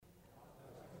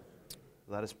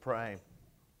Let us pray.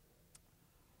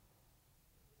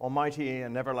 Almighty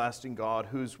and everlasting God,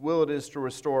 whose will it is to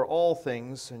restore all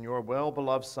things in your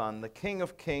well-beloved Son, the King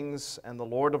of kings and the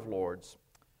Lord of lords,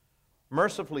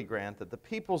 mercifully grant that the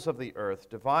peoples of the earth,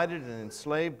 divided and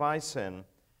enslaved by sin,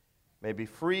 may be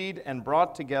freed and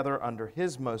brought together under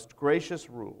his most gracious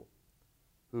rule,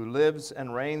 who lives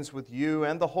and reigns with you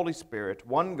and the Holy Spirit,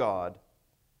 one God,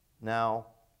 now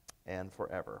and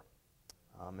forever.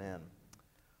 Amen.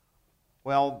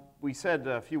 Well, we said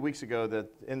a few weeks ago that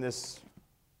in this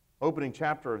opening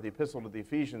chapter of the Epistle to the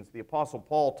Ephesians, the Apostle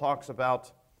Paul talks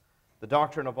about the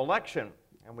doctrine of election.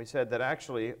 And we said that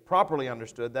actually, properly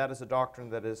understood, that is a doctrine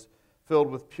that is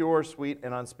filled with pure, sweet,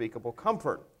 and unspeakable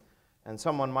comfort. And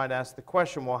someone might ask the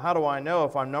question, well, how do I know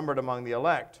if I'm numbered among the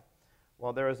elect?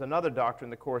 Well, there is another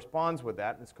doctrine that corresponds with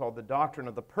that, and it's called the doctrine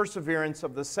of the perseverance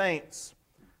of the saints.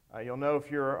 You'll know if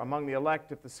you're among the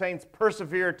elect if the saints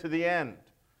persevere to the end.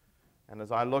 And as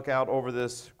I look out over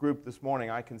this group this morning,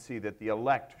 I can see that the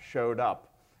elect showed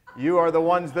up. You are the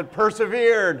ones that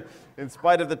persevered in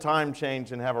spite of the time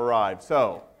change and have arrived.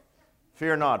 So,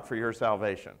 fear not for your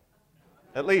salvation,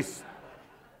 at least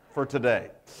for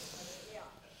today.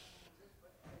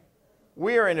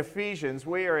 We are in Ephesians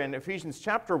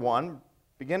chapter 1,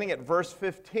 beginning at verse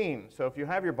 15. So if you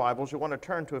have your Bibles, you want to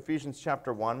turn to Ephesians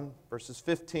chapter 1, verses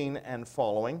 15 and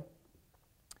following.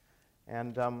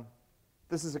 And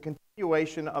this is a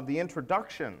continuation of the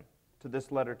introduction to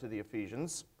this letter to the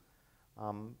Ephesians.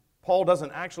 Paul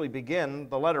doesn't actually begin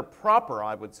the letter proper,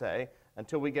 I would say,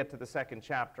 until we get to the second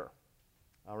chapter.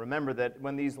 Remember that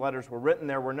when these letters were written,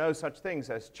 there were no such things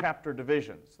as chapter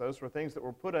divisions. Those were things that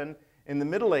were put in the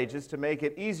Middle Ages to make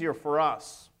it easier for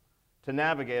us to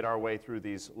navigate our way through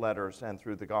these letters and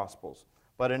through the Gospels.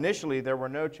 But initially, there were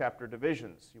no chapter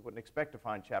divisions. You wouldn't expect to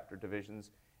find chapter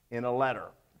divisions in a letter.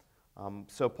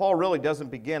 So Paul really doesn't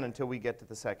begin until we get to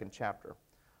the second chapter.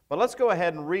 But let's go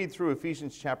ahead and read through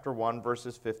Ephesians chapter 1,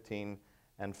 verses 15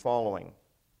 and following.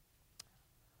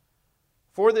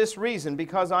 For this reason,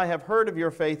 because I have heard of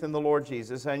your faith in the Lord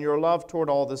Jesus and your love toward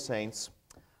all the saints,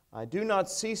 I do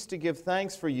not cease to give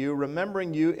thanks for you,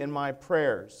 remembering you in my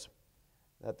prayers,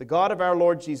 that the God of our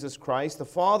Lord Jesus Christ, the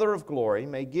Father of glory,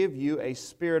 may give you a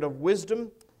spirit of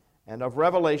wisdom and of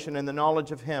revelation in the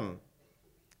knowledge of him,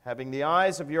 having the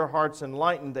eyes of your hearts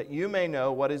enlightened, that you may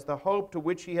know what is the hope to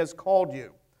which he has called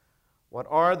you, what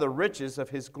are the riches of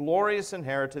his glorious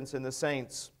inheritance in the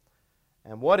saints,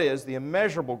 and what is the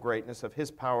immeasurable greatness of his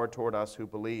power toward us who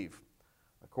believe,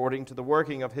 according to the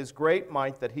working of his great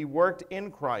might that he worked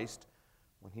in Christ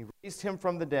when he raised him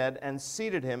from the dead and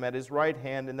seated him at his right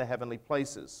hand in the heavenly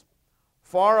places,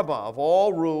 far above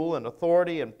all rule and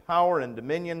authority and power and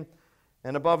dominion,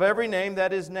 and above every name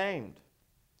that is named,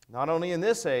 not only in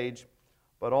this age,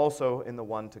 but also in the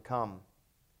one to come.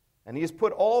 And he has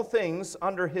put all things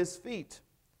under his feet,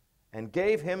 and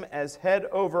gave him as head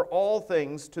over all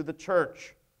things to the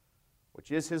church,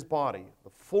 which is his body, the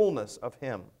fullness of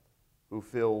him who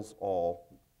fills all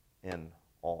in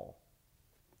all.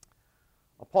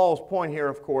 Paul's point here,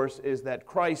 of course, is that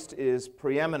Christ is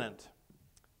preeminent.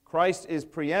 Christ is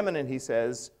preeminent, he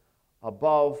says,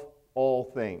 above all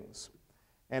things.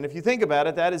 And if you think about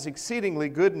it, that is exceedingly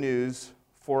good news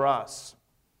for us.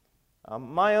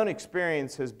 My own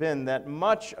experience has been that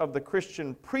much of the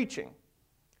Christian preaching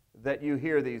that you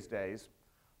hear these days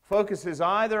focuses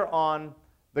either on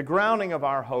the grounding of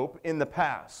our hope in the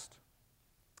past.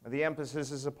 The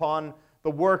emphasis is upon the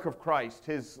work of Christ,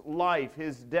 his life,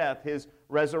 his death, his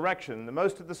resurrection.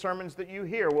 Most of the sermons that you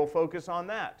hear will focus on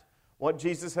that, what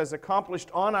Jesus has accomplished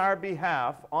on our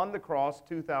behalf on the cross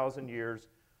 2,000 years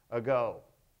ago.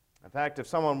 In fact, if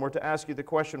someone were to ask you the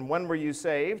question, when were you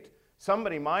saved?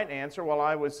 Somebody might answer, well,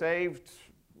 I was saved,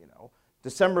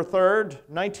 December 3rd,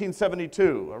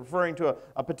 1972, referring to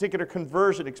a particular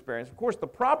conversion experience. Of course, the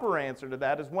proper answer to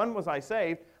that is, when was I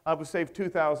saved? I was saved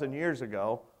 2,000 years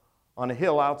ago on a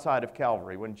hill outside of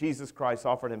Calvary when Jesus Christ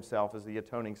offered himself as the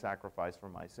atoning sacrifice for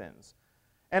my sins.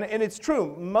 And it's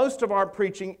true, most of our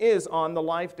preaching is on the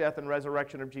life, death, and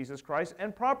resurrection of Jesus Christ,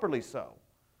 and properly so.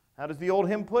 How does the old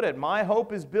hymn put it? My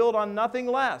hope is built on nothing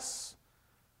less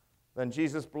than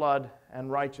Jesus' blood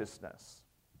and righteousness.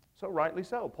 So rightly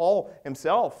so. Paul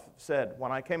himself said,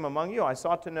 when I came among you, I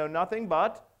sought to know nothing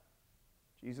but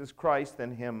Jesus Christ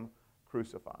and him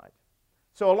crucified.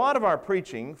 So a lot of our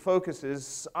preaching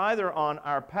focuses either on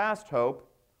our past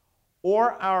hope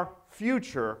or our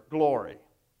future glory,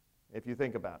 if you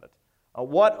think about it.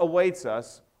 What awaits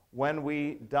us when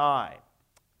we die?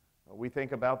 We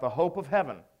think about the hope of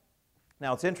heaven.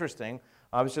 Now, it's interesting.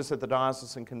 I was just at the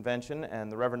Diocesan Convention,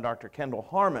 and the Reverend Dr. Kendall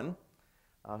Harmon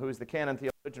who is the canon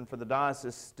theologian for the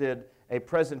diocese, did a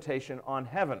presentation on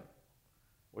heaven,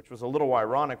 which was a little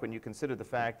ironic when you consider the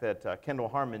fact that Kendall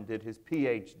Harmon did his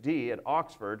PhD at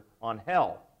Oxford on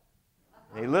hell.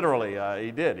 He literally,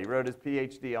 he did. He wrote his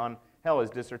PhD on hell, his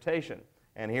dissertation.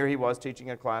 And here he was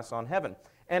teaching a class on heaven.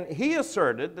 And he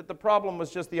asserted that the problem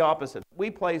was just the opposite. We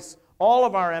place all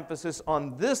of our emphasis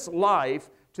on this life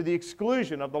to the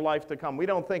exclusion of the life to come. We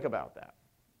don't think about that.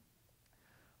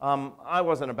 I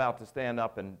wasn't about to stand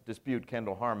up and dispute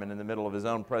Kendall Harmon in the middle of his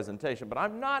own presentation, but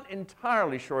I'm not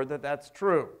entirely sure that that's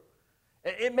true.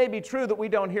 It may be true that we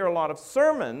don't hear a lot of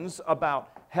sermons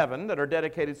about heaven that are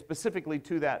dedicated specifically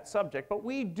to that subject, but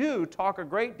we do talk a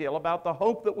great deal about the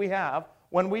hope that we have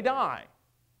when we die.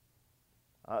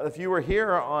 If you were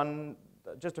here on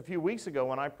just a few weeks ago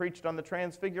when I preached on the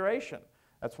Transfiguration,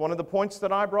 that's one of the points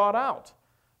that I brought out.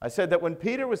 I said that when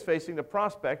Peter was facing the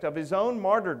prospect of his own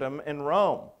martyrdom in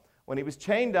Rome, when he was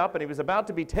chained up and he was about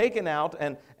to be taken out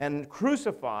and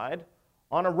crucified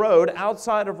on a road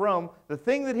outside of Rome, the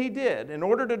thing that he did in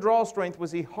order to draw strength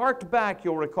was he harked back,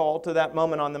 you'll recall, to that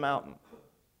moment on the mountain.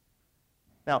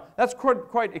 Now, that's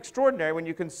quite extraordinary when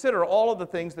you consider all of the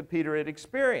things that Peter had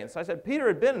experienced. I said Peter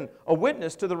had been a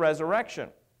witness to the resurrection.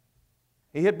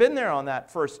 He had been there on that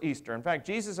first Easter. In fact,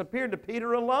 Jesus appeared to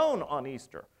Peter alone on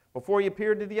Easter before he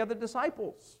appeared to the other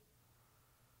disciples.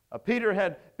 Peter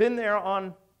had been there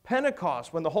on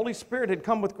Pentecost when the Holy Spirit had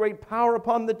come with great power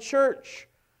upon the church.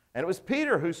 And it was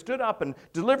Peter who stood up and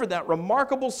delivered that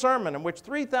remarkable sermon in which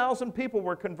 3,000 people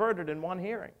were converted in one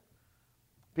hearing.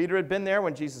 Peter had been there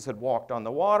when Jesus had walked on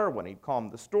the water, when he'd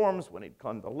calmed the storms, when he'd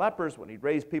calmed the lepers, when he'd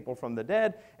raised people from the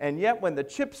dead. And yet when the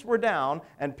chips were down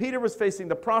and Peter was facing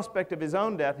the prospect of his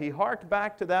own death, he harked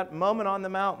back to that moment on the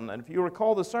mountain. And if you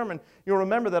recall the sermon, you'll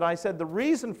remember that I said the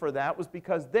reason for that was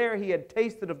because there he had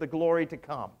tasted of the glory to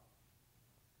come.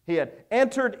 He had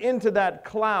entered into that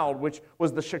cloud, which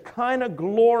was the Shekinah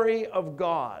glory of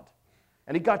God.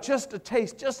 And he got just a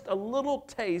taste, just a little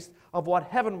taste of what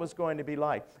heaven was going to be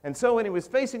like. And so when he was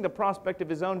facing the prospect of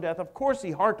his own death, of course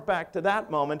he harked back to that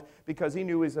moment because he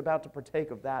knew he was about to partake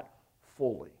of that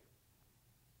fully.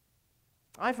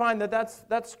 I find that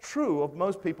that's true of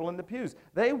most people in the pews.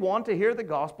 They want to hear the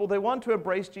gospel. They want to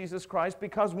embrace Jesus Christ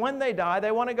because when they die,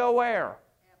 they want to go where?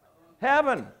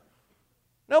 Heaven.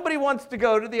 Nobody wants to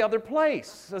go to the other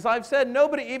place. As I've said,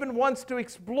 nobody even wants to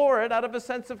explore it out of a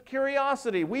sense of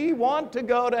curiosity. We want to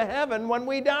go to heaven when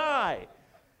we die.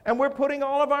 And we're putting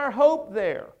all of our hope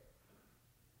there.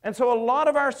 And so a lot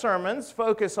of our sermons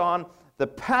focus on the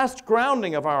past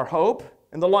grounding of our hope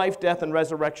in the life, death, and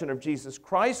resurrection of Jesus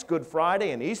Christ, Good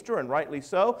Friday and Easter, and rightly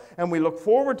so. And we look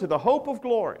forward to the hope of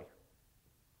glory.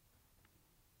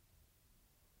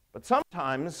 But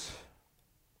sometimes,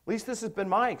 at least this has been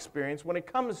my experience, when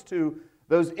it comes to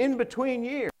those in-between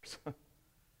years,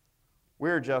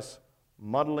 we're just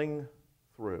muddling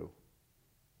through.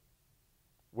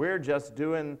 We're just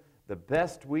doing the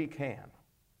best we can,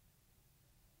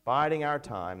 biding our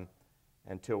time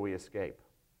until we escape.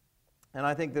 And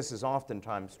I think this is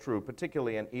oftentimes true,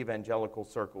 particularly in evangelical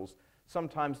circles.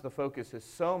 Sometimes the focus is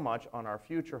so much on our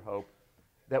future hope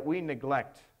that we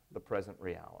neglect the present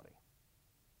reality.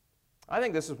 I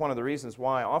think this is one of the reasons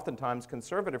why oftentimes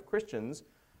conservative Christians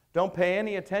don't pay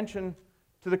any attention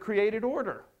to the created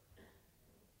order.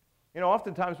 You know,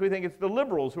 oftentimes we think it's the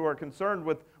liberals who are concerned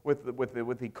with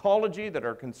ecology, that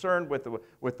are concerned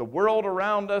with the world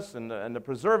around us and the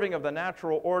preserving of the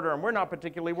natural order, and we're not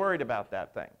particularly worried about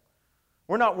that thing.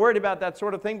 We're not worried about that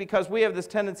sort of thing because we have this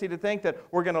tendency to think that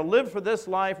we're going to live for this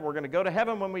life, we're going to go to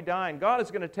heaven when we die, and God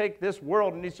is going to take this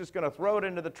world and He's just going to throw it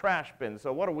into the trash bin,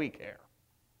 so what do we care?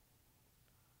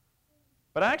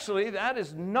 But actually, that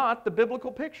is not the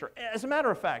biblical picture. As a matter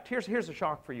of fact, here's a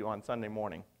shock for you on Sunday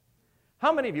morning.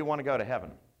 How many of you want to go to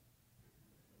heaven?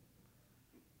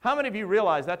 How many of you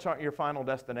realize that's not your final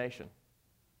destination?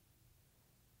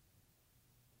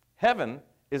 Heaven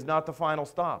is not the final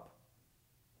stop.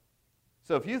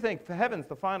 So if you think heaven's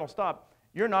the final stop,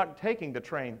 you're not taking the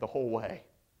train the whole way.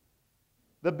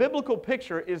 The biblical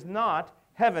picture is not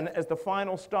heaven as the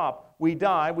final stop. We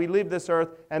die, we leave this earth,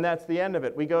 and that's the end of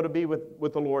it. We go to be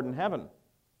with the Lord in heaven,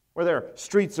 where there are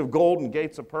streets of gold and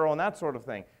gates of pearl and that sort of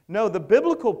thing. No, the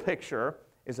biblical picture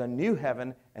is a new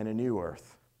heaven and a new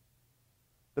earth.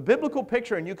 The biblical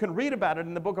picture, and you can read about it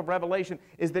in the book of Revelation,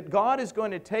 is that God is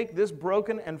going to take this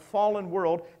broken and fallen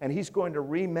world and He's going to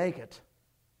remake it.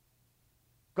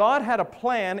 God had a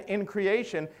plan in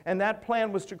creation, and that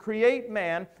plan was to create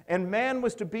man, and man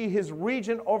was to be His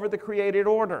regent over the created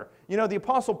order. You know, the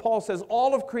Apostle Paul says,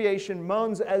 all of creation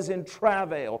moans as in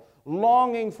travail,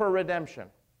 longing for redemption.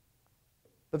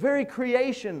 The very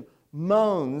creation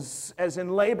moans as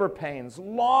in labor pains,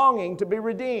 longing to be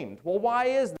redeemed. Well, why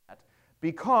is that?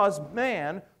 Because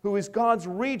man, who is God's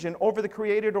regent over the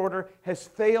created order, has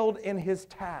failed in his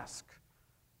task.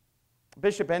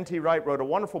 Bishop N.T. Wright wrote a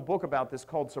wonderful book about this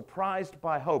called Surprised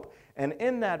by Hope. And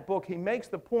in that book, he makes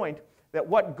the point that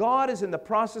what God is in the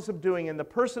process of doing in the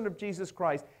person of Jesus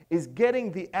Christ is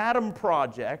getting the Adam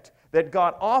project that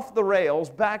got off the rails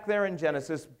back there in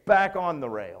Genesis back on the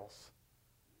rails.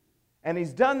 And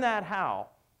he's done that how?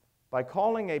 By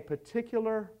calling a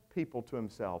particular people to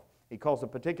himself. He calls a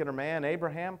particular man,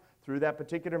 Abraham. Through that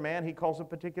particular man, he calls a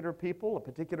particular people, a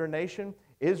particular nation,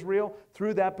 Israel.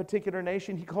 Through that particular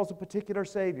nation, he calls a particular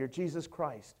Savior, Jesus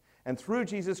Christ. And through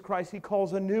Jesus Christ, he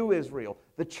calls a new Israel,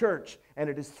 the church. And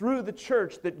it is through the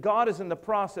church that God is in the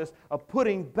process of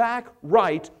putting back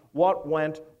right what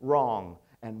went wrong.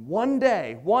 And one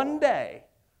day,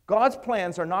 God's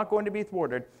plans are not going to be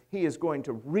thwarted. He is going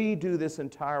to redo this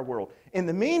entire world. In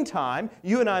the meantime,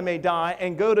 you and I may die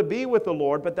and go to be with the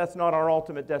Lord, but that's not our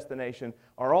ultimate destination.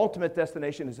 Our ultimate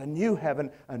destination is a new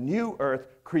heaven, a new earth,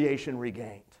 creation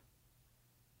regained.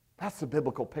 That's the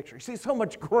biblical picture. You see, it's so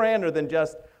much grander than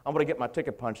just, I'm going to get my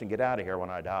ticket punched and get out of here when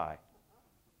I die.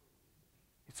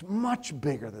 It's much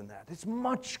bigger than that. It's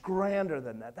much grander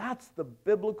than that. That's the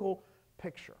biblical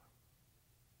picture.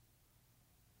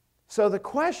 So the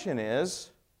question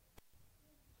is,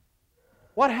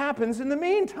 what happens in the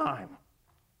meantime?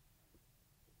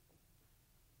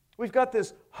 We've got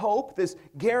this hope, this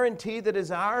guarantee that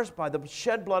is ours by the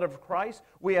shed blood of Christ.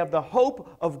 We have the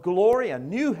hope of glory, a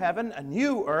new heaven, a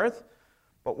new earth.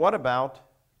 But what about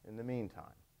in the meantime?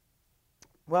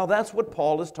 Well, that's what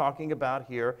Paul is talking about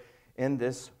here in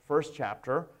this first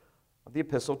chapter of the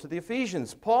epistle to the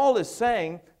Ephesians. Paul is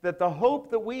saying that the hope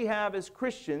that we have as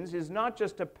Christians is not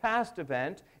just a past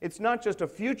event, it's not just a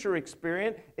future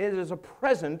experience, it is a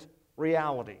present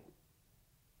reality.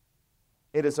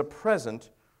 It is a present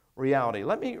reality.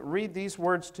 Let me read these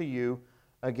words to you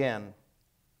again.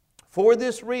 For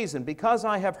this reason, because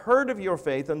I have heard of your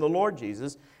faith in the Lord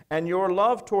Jesus and your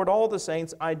love toward all the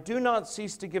saints, I do not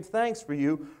cease to give thanks for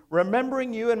you,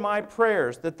 remembering you in my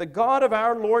prayers, that the God of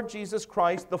our Lord Jesus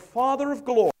Christ, the Father of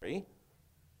glory,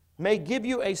 may give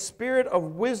you a spirit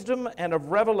of wisdom and of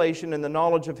revelation in the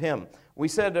knowledge of Him. We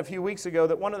said a few weeks ago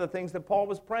that one of the things that Paul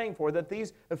was praying for, that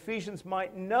these Ephesians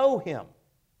might know Him.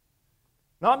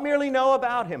 Not merely know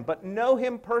about Him, but know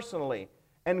Him personally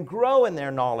and grow in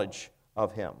their knowledge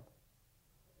of Him.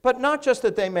 But not just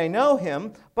that they may know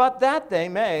Him, but that they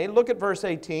may, look at verse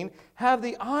 18, have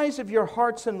the eyes of your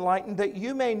hearts enlightened, that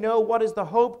you may know what is the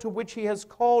hope to which He has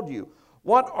called you.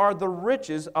 What are the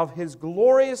riches of His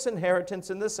glorious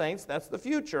inheritance in the saints? That's the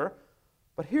future.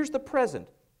 But here's the present.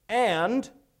 And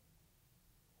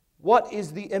what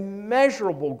is the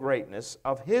immeasurable greatness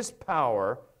of His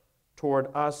power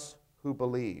toward us who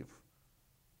believe?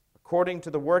 According to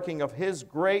the working of His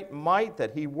great might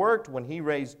that He worked when He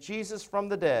raised Jesus from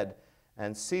the dead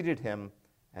and seated Him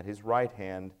at His right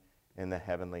hand in the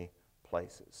heavenly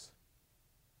places.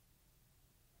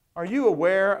 Are you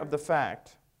aware of the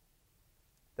fact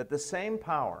that the same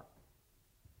power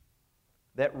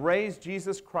that raised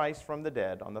Jesus Christ from the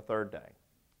dead on the third day,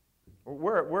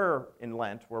 we're in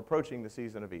Lent, we're approaching the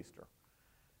season of Easter.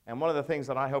 And one of the things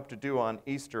that I hope to do on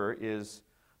Easter is,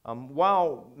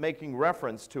 while making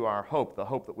reference to our hope, the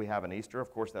hope that we have in Easter,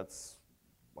 of course that's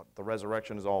what the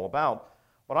resurrection is all about,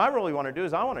 what I really want to do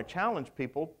is I want to challenge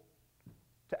people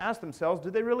to ask themselves, do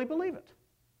they really believe it?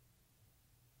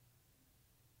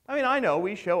 I mean, I know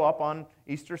we show up on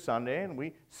Easter Sunday and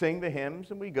we sing the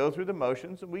hymns and we go through the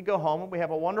motions and we go home and we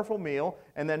have a wonderful meal,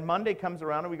 and then Monday comes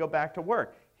around and we go back to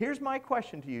work. Here's my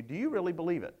question to you. Do you really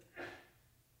believe it?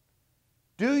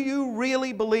 Do you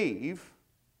really believe,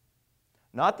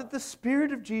 not that the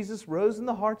Spirit of Jesus rose in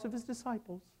the hearts of His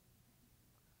disciples,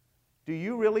 do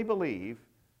you really believe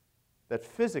that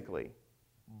physically,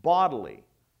 bodily,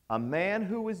 a man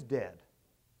who was dead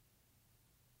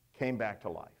came back to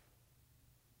life?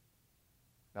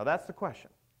 Now that's the question.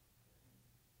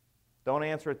 Don't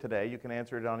answer it today. You can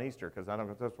answer it on Easter, because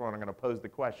that's when I'm going to pose the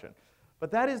question.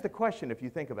 But that is the question if you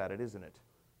think about it, isn't it?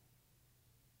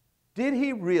 Did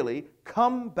He really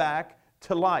come back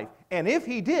to life? And if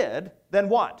He did, then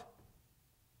what?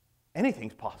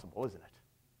 Anything's possible, isn't it?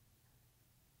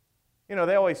 You know,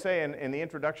 they always say in the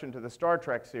introduction to the Star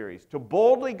Trek series, to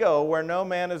boldly go where no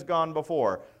man has gone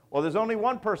before. Well, there's only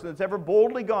one person that's ever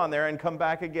boldly gone there and come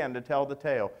back again to tell the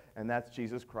tale, and that's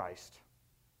Jesus Christ.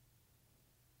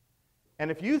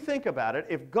 And if you think about it,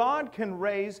 if God can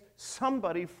raise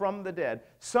somebody from the dead,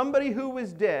 somebody who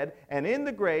was dead and in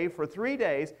the grave for 3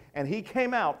 days, and he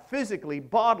came out physically,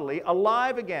 bodily,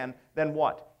 alive again, then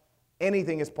what?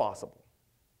 anything is possible.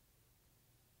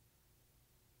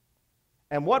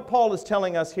 And what Paul is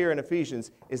telling us here in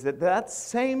Ephesians is that that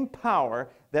same power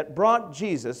that brought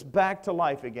Jesus back to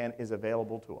life again is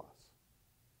available to us.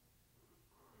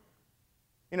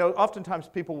 You know, oftentimes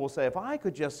people will say, if I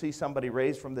could just see somebody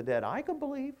raised from the dead, I could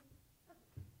believe.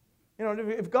 You know,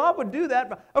 if God would do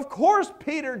that, of course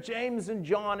Peter, James, and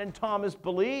John, and Thomas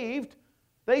believed.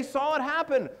 They saw it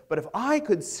happen. But if I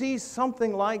could see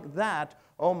something like that,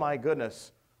 oh my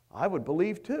goodness, I would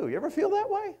believe too. You ever feel that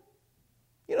way?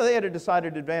 You know, they had a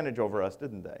decided advantage over us,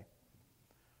 didn't they?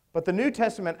 But the New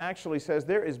Testament actually says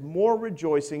there is more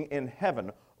rejoicing in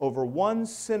heaven over one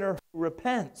sinner who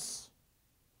repents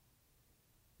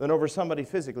than over somebody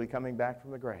physically coming back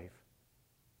from the grave.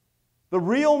 The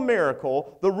real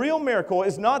miracle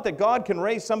is not that God can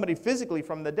raise somebody physically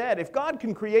from the dead. If God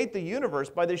can create the universe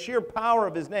by the sheer power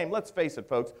of His name, let's face it,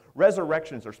 folks,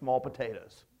 resurrections are small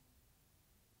potatoes.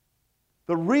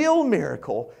 The real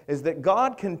miracle is that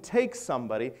God can take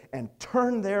somebody and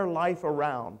turn their life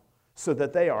around so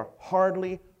that they are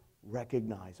hardly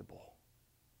recognizable.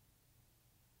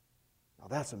 Now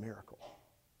that's a miracle.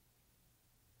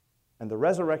 And the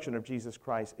resurrection of Jesus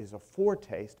Christ is a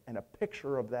foretaste and a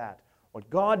picture of that. What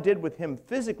God did with Him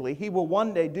physically, He will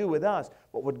one day do with us.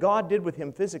 But what God did with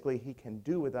Him physically, He can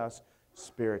do with us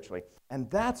spiritually. And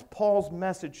that's Paul's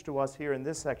message to us here in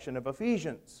this section of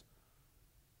Ephesians.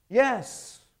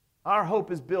 Yes, our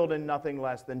hope is built in nothing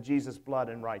less than Jesus' blood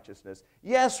and righteousness.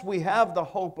 Yes, we have the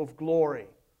hope of glory.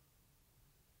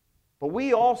 But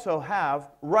we also have,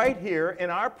 right here in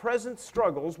our present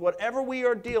struggles, whatever we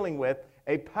are dealing with,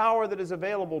 a power that is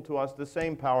available to us, the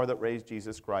same power that raised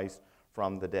Jesus Christ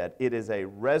from the dead. It is a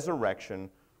resurrection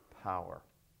power.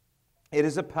 It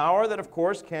is a power that, of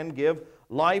course, can give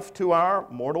life to our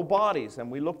mortal bodies, and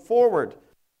we look forward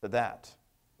to that.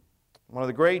 One of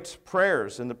the great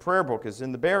prayers in the prayer book is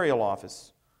in the burial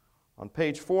office. On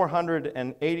page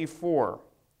 484,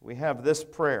 we have this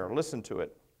prayer. Listen to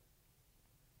it.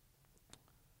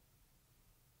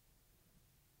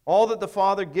 All that the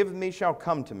Father giveth me shall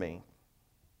come to me,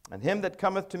 and him that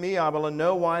cometh to me I will in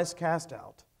no wise cast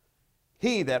out.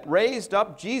 He that raised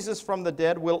up Jesus from the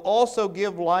dead will also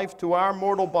give life to our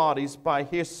mortal bodies by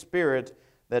His Spirit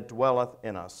that dwelleth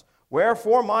in us.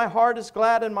 Wherefore my heart is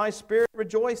glad and my spirit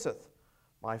rejoiceth.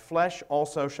 My flesh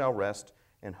also shall rest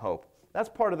in hope. That's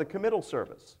part of the committal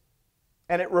service.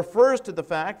 And it refers to the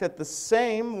fact that the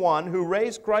same one who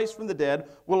raised Christ from the dead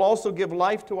will also give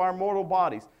life to our mortal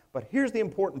bodies. But here's the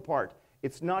important part.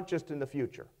 It's not just in the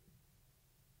future.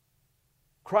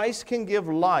 Christ can give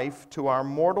life to our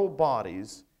mortal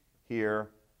bodies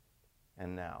here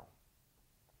and now.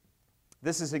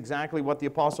 This is exactly what the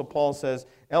Apostle Paul says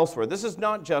elsewhere. This is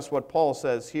not just what Paul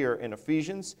says here in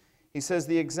Ephesians. He says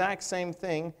the exact same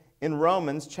thing in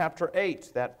Romans chapter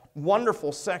 8, that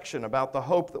wonderful section about the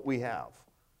hope that we have.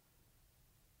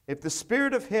 If the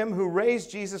Spirit of Him who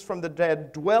raised Jesus from the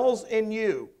dead dwells in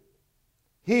you,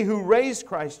 He who raised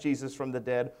Christ Jesus from the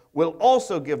dead will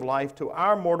also give life to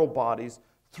our mortal bodies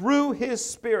through His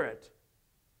Spirit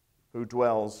who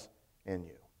dwells in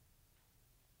you.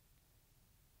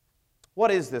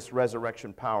 What is this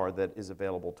resurrection power that is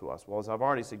available to us? Well, as I've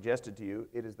already suggested to you,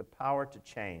 it is the power to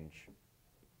change.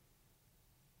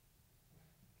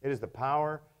 It is the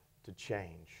power to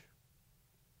change.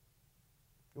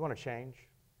 You want to change?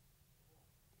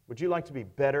 Would you like to be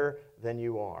better than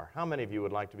you are? How many of you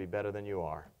would like to be better than you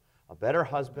are? A better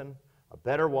husband, a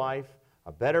better wife,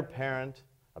 a better parent,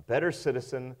 a better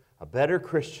citizen, a better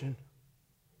Christian.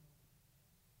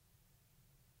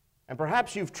 And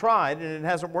perhaps you've tried and it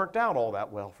hasn't worked out all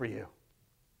that well for you.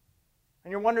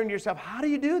 And you're wondering to yourself, how do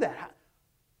you do that?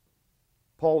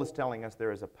 Paul is telling us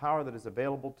there is a power that is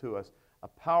available to us, a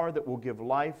power that will give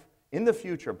life in the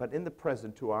future, but in the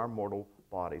present to our mortal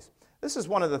bodies. This is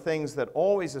one of the things that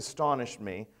always astonished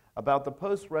me about the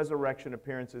post-resurrection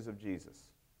appearances of Jesus.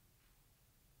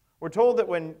 We're told that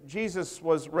when Jesus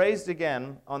was raised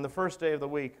again on the first day of the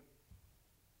week,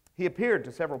 He appeared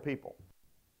to several people.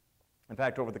 In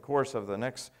fact, over the course of the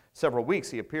next several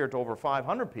weeks, He appeared to over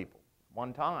 500 people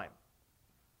one time.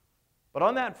 But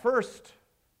on that first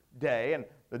day and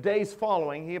the days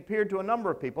following, He appeared to a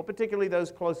number of people, particularly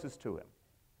those closest to Him,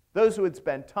 those who had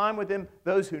spent time with Him,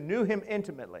 those who knew Him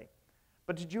intimately.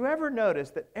 But did you ever notice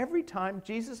that every time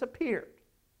Jesus appeared,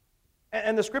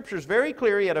 and the Scripture is very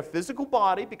clear, He had a physical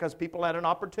body because people had an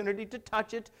opportunity to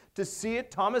touch it, to see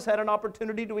it. Thomas had an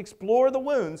opportunity to explore the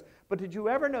wounds. But did you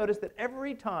ever notice that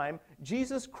every time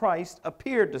Jesus Christ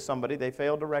appeared to somebody, they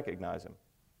failed to recognize Him?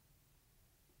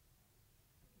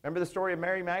 Remember the story of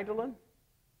Mary Magdalene?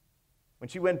 When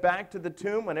she went back to the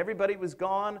tomb, when everybody was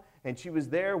gone, and she was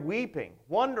there weeping,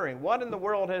 wondering what in the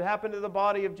world had happened to the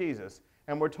body of Jesus.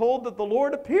 And we're told that the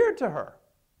Lord appeared to her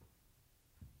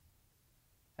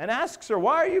and asks her,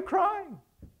 "Why are you crying?"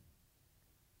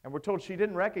 And we're told she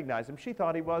didn't recognize him. She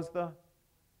thought he was the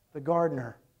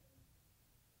gardener.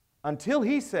 Until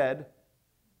he said,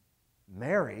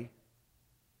 "Mary."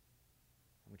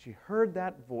 When she heard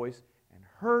that voice and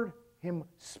heard him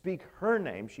speak her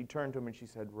name, she turned to him and she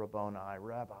said, "Rabboni,"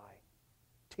 Rabbi,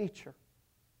 teacher.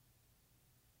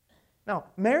 Now,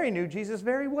 Mary knew Jesus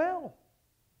very well.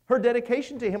 Her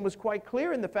dedication to him was quite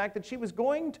clear in the fact that she was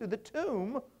going to the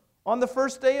tomb on the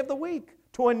first day of the week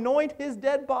to anoint his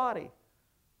dead body.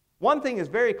 One thing is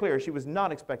very clear, she was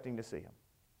not expecting to see him.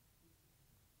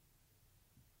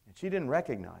 And she didn't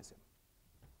recognize him.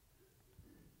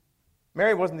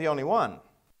 Mary wasn't the only one.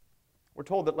 We're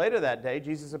told that later that day,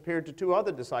 Jesus appeared to 2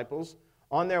 other disciples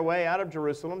on their way out of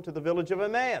Jerusalem to the village of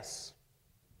Emmaus.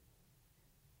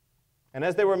 And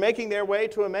as they were making their way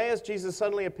to Emmaus, Jesus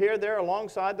suddenly appeared there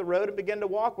alongside the road and began to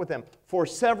walk with them. For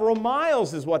several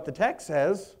miles is what the text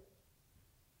says.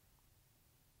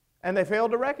 And they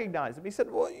failed to recognize him. He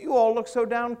said, "Well, you all look so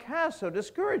downcast, so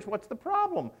discouraged. What's the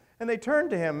problem?" And they turned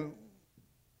to him,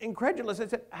 incredulous. They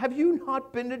said, "Have you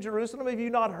not been to Jerusalem? Have you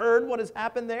not heard what has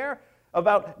happened there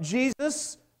about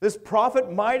Jesus, this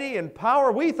prophet mighty in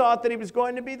power? We thought that he was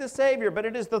going to be the Savior, but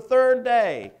it is the 3rd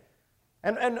day."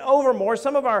 And overmore,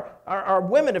 some of our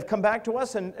women have come back to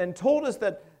us and told us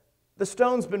that the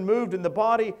stone's been moved in the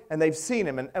body and they've seen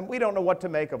him, and we don't know what to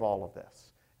make of all of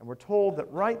this. And we're told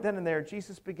that right then and there,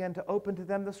 Jesus began to open to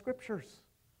them the Scriptures.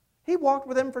 He walked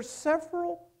with them for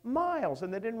several miles,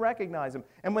 and they didn't recognize him.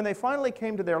 And when they finally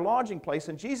came to their lodging place,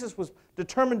 and Jesus was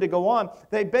determined to go on,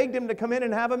 they begged him to come in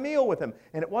and have a meal with him.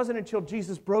 And it wasn't until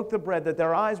Jesus broke the bread that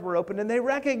their eyes were opened and they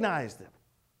recognized him.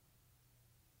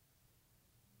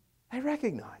 They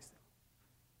recognized him.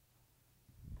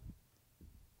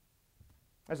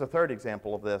 There's a third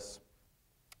example of this.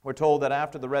 We're told that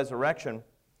after the resurrection,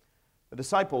 the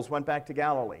disciples went back to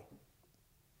Galilee.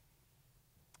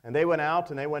 And they went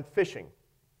out and they went fishing.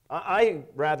 I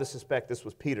rather suspect this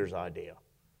was Peter's idea.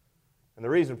 And the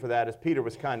reason for that is Peter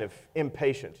was kind of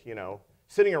impatient,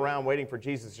 sitting around waiting for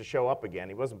Jesus to show up again.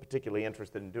 He wasn't particularly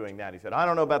interested in doing that. He said, "I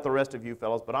don't know about the rest of you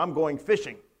fellows, but I'm going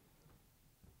fishing."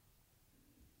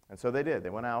 And so they did. They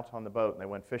went out on the boat and they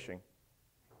went fishing.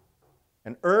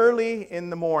 And early in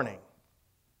the morning,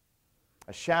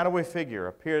 a shadowy figure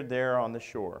appeared there on the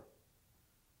shore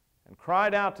and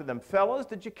cried out to them, "Fellows,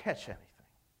 did you catch anything?"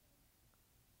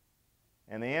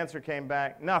 And the answer came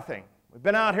back, "Nothing. We've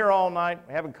been out here all night.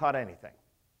 We haven't caught anything."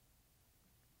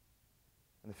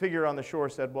 And the figure on the shore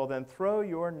said, "Well, then throw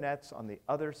your nets on the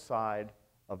other side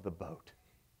of the boat."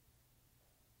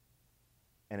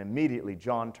 And immediately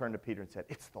John turned to Peter and said,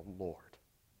 "It's the Lord."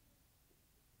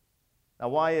 Now,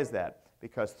 why is that?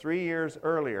 Because 3 years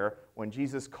earlier, when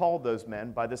Jesus called those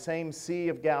men by the same Sea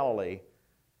of Galilee,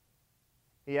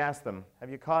 he asked them, "Have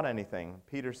you caught anything?"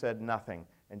 Peter said, "Nothing."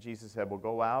 And Jesus said, "Well,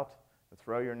 go out and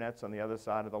throw your nets on the other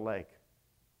side of the lake."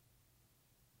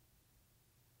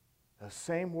 Those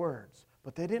same words,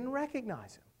 but they didn't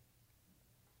recognize him.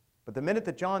 But the minute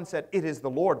that John said, "It is the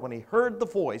Lord," when he heard the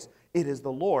voice, "It is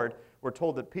the Lord," we're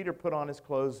told that Peter put on his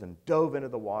clothes and dove into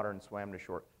the water and swam to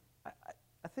shore.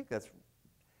 I think that's,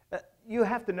 you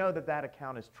have to know that that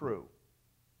account is true.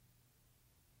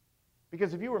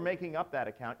 Because if you were making up that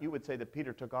account, you would say that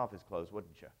Peter took off his clothes,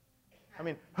 wouldn't you? I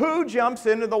mean, who jumps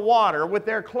into the water with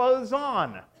their clothes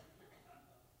on?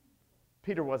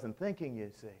 Peter wasn't thinking,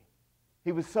 you see.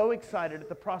 He was so excited at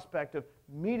the prospect of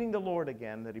meeting the Lord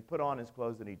again that he put on his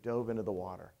clothes and he dove into the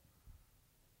water.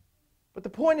 But the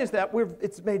point is that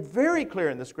it's made very clear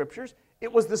in the Scriptures,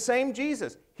 it was the same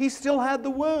Jesus. He still had the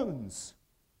wounds.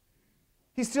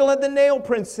 He still had the nail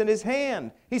prints in his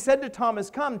hand. He said to Thomas,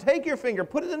 "Come, take your finger,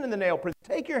 put it in the nail prints,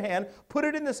 take your hand, put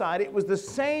it in the side." It was the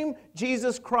same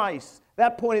Jesus Christ.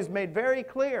 That point is made very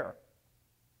clear.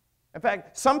 In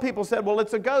fact, some people said, "Well,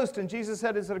 it's a ghost." And Jesus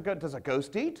said, "Does a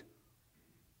ghost eat?"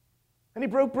 And he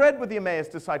broke bread with the Emmaus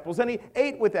disciples, and he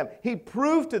ate with them. He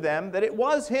proved to them that it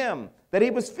was him, that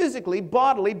he was physically,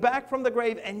 bodily, back from the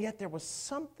grave, and yet there was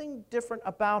something different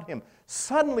about him.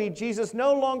 Suddenly, Jesus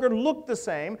no longer looked the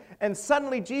same, and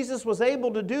suddenly Jesus was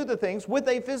able to do the things with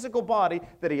a physical body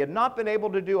that he had not been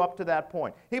able to do up to that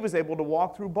point. He was able to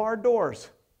walk through barred doors.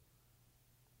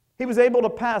 He was able to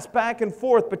pass back and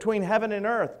forth between heaven and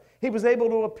earth. He was able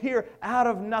to appear out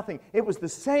of nothing. It was the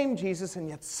same Jesus, and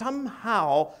yet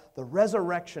somehow the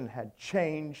resurrection had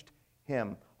changed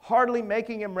him, hardly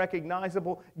making him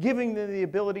recognizable, giving him the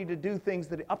ability to do things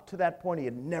that up to that point he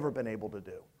had never been able to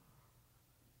do.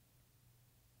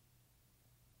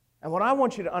 And what I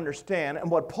want you to understand, and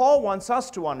what Paul wants us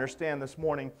to understand this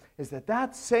morning, is that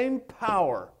that same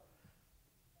power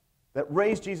that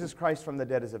raised Jesus Christ from the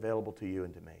dead is available to you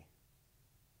and to me.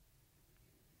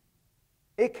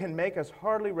 It can make us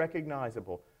hardly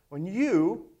recognizable. When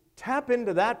you tap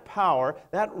into that power,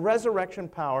 that resurrection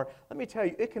power, let me tell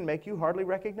you, it can make you hardly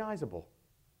recognizable.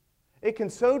 It can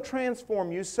so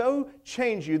transform you, so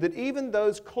change you, that even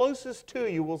those closest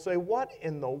to you will say, "What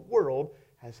in the world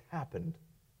has happened?"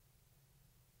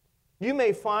 You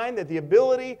may find that the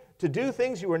ability to do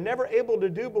things you were never able to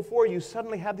do before, you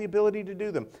suddenly have the ability to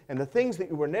do them. And the things that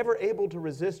you were never able to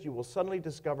resist, you will suddenly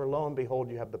discover, lo and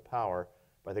behold, you have the power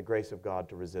by the grace of God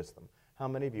to resist them. How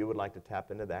many of you would like to tap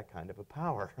into that kind of a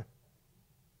power?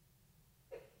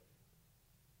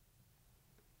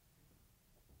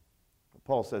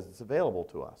 Paul says it's available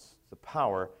to us. It's the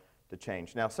power to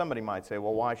change. Now, somebody might say,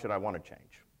 well, why should I want to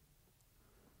change?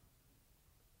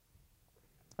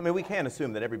 I mean, we can't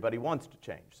assume that everybody wants to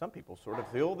change. Some people sort of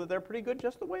feel that they're pretty good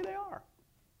just the way they are.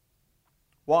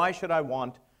 Why should I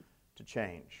want to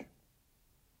change?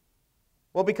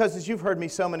 Well, because as you've heard me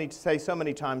say so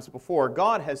many times before,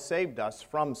 God has saved us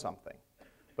from something,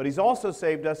 but He's also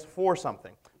saved us for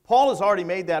something. Paul has already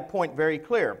made that point very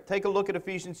clear. Take a look at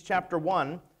Ephesians chapter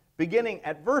 1, beginning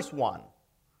at verse 1.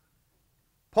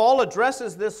 Paul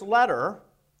addresses this letter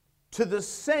to the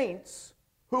saints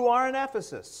who are in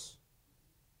Ephesus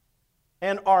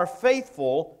and are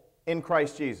faithful in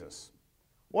Christ Jesus.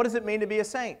 What does it mean to be a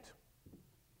saint?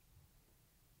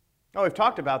 Oh, we've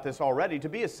talked about this already. To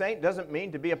be a saint doesn't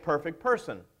mean to be a perfect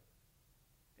person.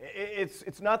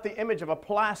 It's not the image of a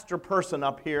plaster person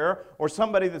up here or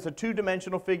somebody that's a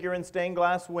two-dimensional figure in stained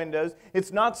glass windows.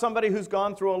 It's not somebody who's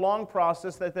gone through a long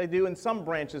process that they do in some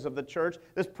branches of the church,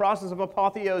 this process of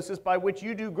apotheosis by which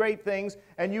you do great things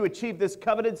and you achieve this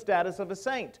coveted status of a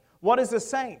saint. What is a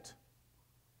saint?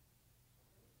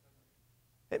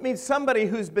 It means somebody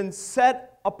who's been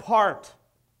set apart.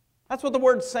 That's what the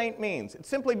word saint means. It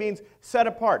simply means set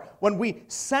apart. When we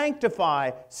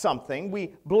sanctify something,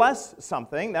 we bless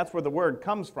something, that's where the word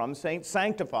comes from,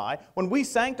 sanctify. When we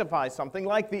sanctify something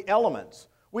like the elements,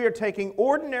 we are taking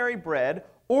ordinary bread,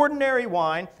 ordinary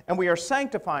wine, and we are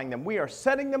sanctifying them. We are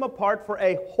setting them apart for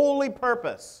a holy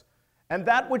purpose. And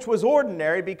that which was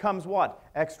ordinary becomes what?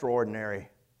 Extraordinary.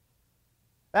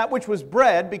 That which was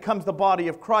bread becomes the body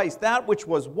of Christ. That which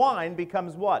was wine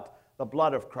becomes what? The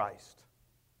blood of Christ.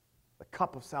 The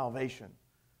cup of salvation.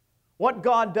 What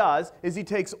God does is He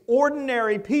takes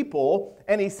ordinary people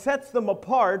and He sets them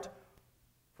apart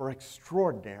for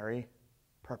extraordinary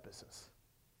purposes.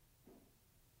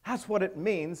 That's what it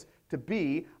means to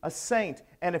be a saint.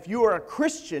 And if you are a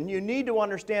Christian, you need to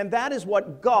understand that is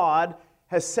what God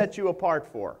has set you apart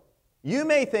for. You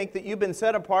may think that you've been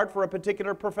set apart for a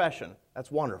particular profession. That's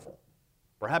wonderful.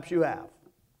 Perhaps you have.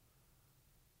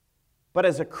 But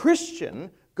as a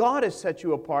Christian, God has set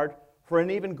you apart for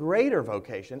an even greater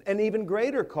vocation, an even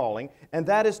greater calling, and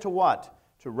that is to what?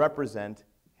 To represent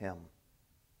Him.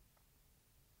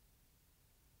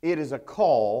 It is a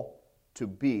call to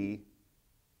be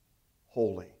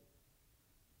holy.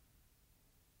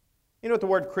 You know what the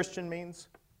word Christian means?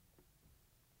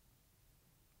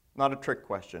 Not a trick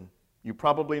question. You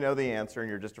probably know the answer and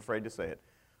you're just afraid to say it.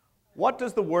 What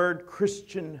does the word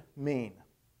Christian mean?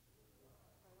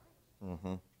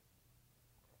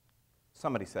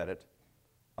 Somebody said it.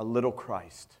 A little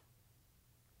Christ.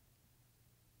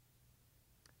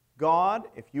 God,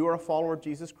 if you are a follower of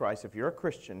Jesus Christ, if you're a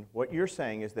Christian, what you're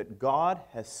saying is that God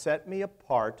has set me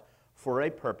apart for a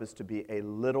purpose to be a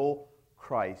little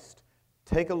Christ.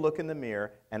 Take a look in the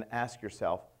mirror and ask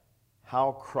yourself,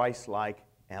 how Christ-like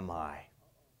am I?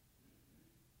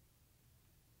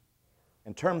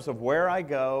 In terms of where I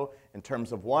go, in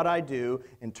terms of what I do,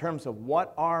 in terms of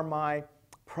what are my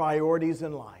priorities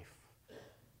in life,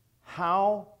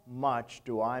 how much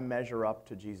do I measure up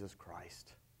to Jesus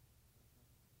Christ?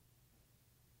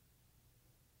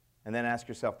 And then ask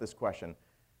yourself this question,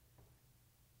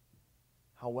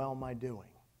 how well am I doing?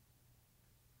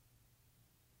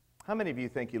 How many of you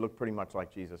think you look pretty much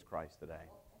like Jesus Christ today?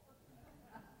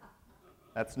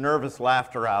 That's nervous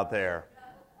laughter out there.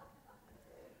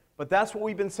 But that's what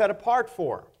we've been set apart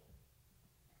for.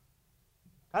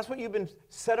 That's what you've been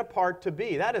set apart to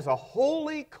be. That is a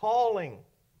holy calling.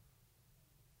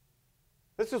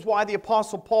 This is why the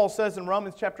Apostle Paul says in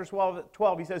Romans chapter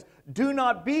 12, he says, do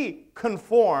not be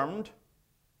conformed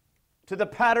to the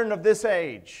pattern of this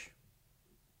age,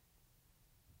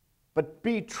 but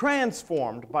be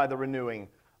transformed by the renewing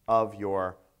of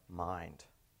your mind.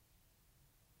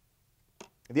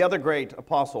 The other great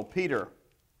apostle, Peter,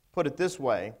 put it this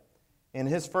way in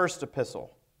his first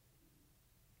epistle.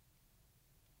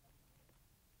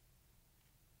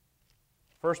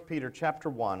 1 Peter chapter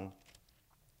 1,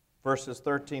 verses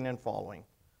 13 and following.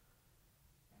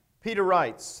 Peter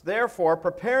writes, "Therefore,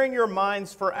 preparing your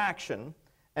minds for action,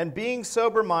 and being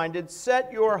sober-minded,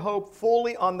 set your hope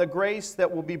fully on the grace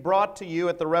that will be brought to you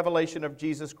at the revelation of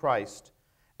Jesus Christ.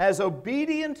 As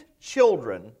obedient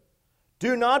children,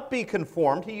 do not be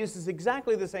conformed." He uses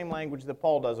exactly the same language that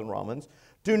Paul does in Romans.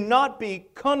 "Do not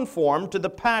be conformed to the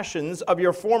passions of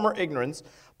your former ignorance,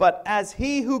 but as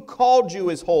he who called you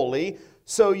is holy,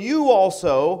 so you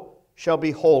also shall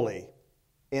be holy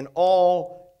in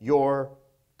all your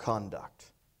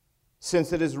conduct.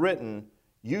 Since it is written,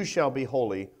 'You shall be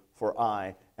holy, for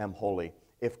I am holy.'"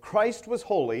 If Christ was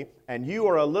holy and you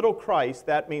are a little Christ,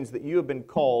 that means that you have been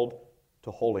called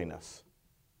to holiness.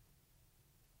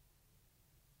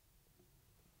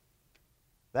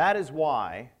 That is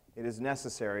why it is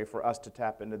necessary for us to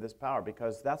tap into this power,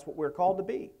 because that's what we're called to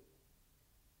be.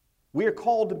 We are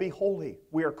called to be holy.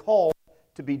 We are called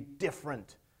to be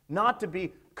different, not to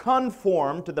be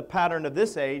conformed to the pattern of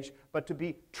this age, but to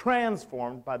be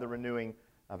transformed by the renewing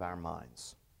of our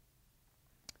minds.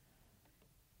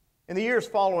 In the years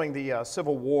following the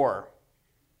Civil War,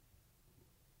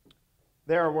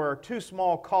 there were two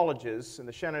small colleges in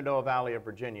the Shenandoah Valley of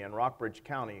Virginia and Rockbridge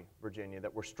County, Virginia,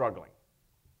 that were struggling.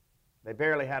 They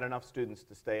barely had enough students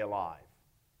to stay alive.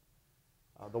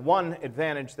 The one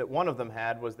advantage that one of them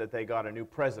had was that they got a new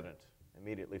president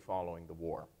immediately following the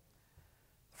war.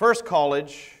 The first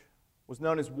college was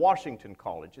known as Washington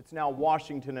College. It's now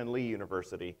Washington and Lee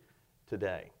University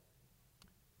today.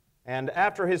 And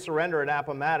after his surrender at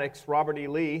Appomattox, Robert E.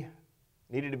 Lee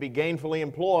needed to be gainfully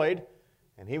employed,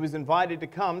 and he was invited to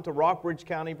come to Rockbridge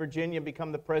County, Virginia, and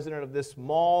become the president of this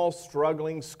small,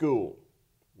 struggling school,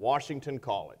 Washington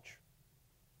College.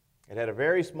 It had a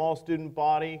very small student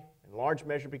body, in large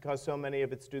measure because so many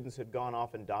of its students had gone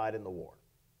off and died in the war.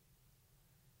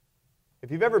 If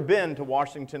you've ever been to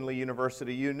Washington Lee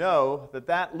University, you know that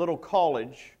that little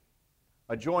college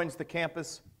adjoins the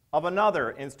campus of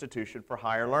another institution for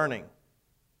higher learning.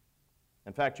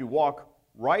 In fact, you walk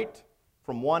right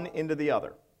from one into the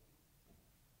other,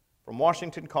 from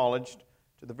Washington College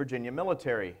to the Virginia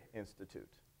Military Institute.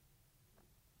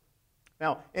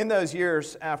 Now, in those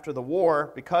years after the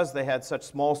war, because they had such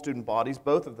small student bodies,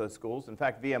 both of those schools, in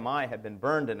fact, VMI had been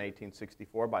burned in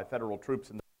 1864 by federal troops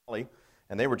in the valley,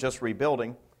 and they were just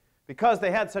rebuilding. Because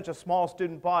they had such a small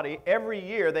student body, every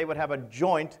year they would have a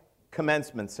joint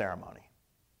commencement ceremony,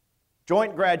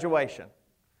 joint graduation.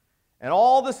 And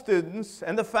all the students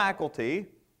and the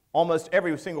faculty, almost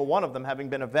every single one of them having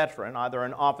been a veteran, either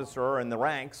an officer or in the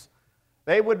ranks,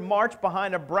 they would march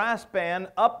behind a brass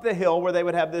band up the hill where they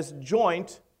would have this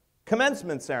joint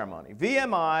commencement ceremony,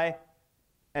 VMI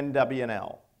and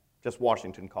W&L, just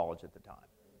Washington College at the time.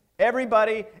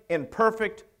 Everybody in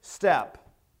perfect step,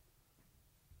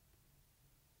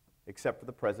 except for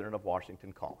the president of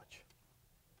Washington College.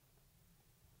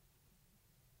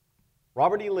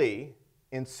 Robert E. Lee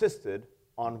insisted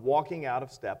on walking out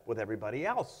of step with everybody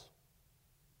else.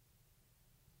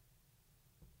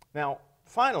 Now,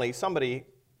 finally, somebody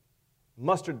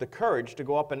mustered the courage to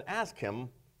go up and ask him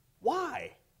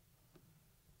why.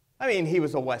 I mean, he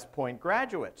was a West Point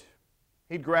graduate.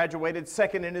 He'd graduated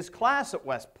second in his class at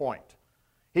West Point.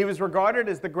 He was regarded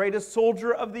as the greatest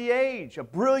soldier of the age, a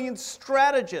brilliant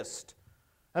strategist,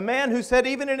 a man who said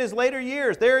even in his later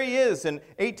years, there he is in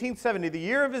 1870, the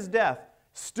year of his death,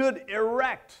 stood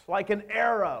erect like an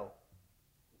arrow.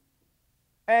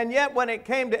 And yet when it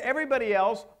came to everybody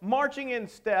else marching in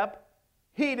step,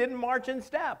 he didn't march in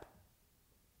step.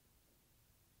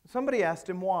 Somebody asked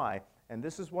him why, and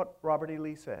this is what Robert E.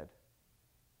 Lee said.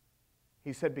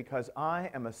 He said, "Because I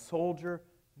am a soldier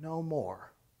no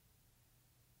more.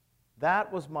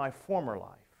 That was my former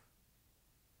life.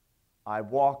 I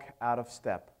walk out of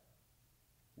step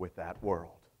with that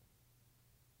world."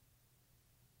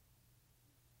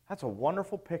 That's a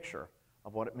wonderful picture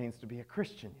of what it means to be a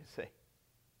Christian, you see.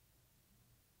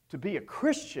 To be a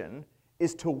Christian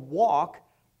is to walk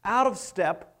out of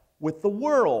step with the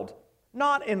world.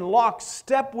 Not in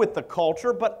lockstep with the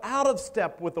culture, but out of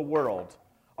step with the world.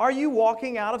 Are you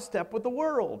walking out of step with the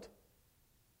world?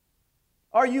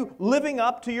 Are you living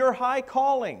up to your high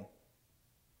calling?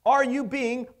 Are you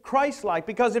being Christ-like?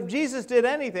 Because if Jesus did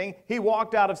anything, he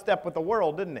walked out of step with the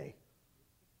world, didn't he?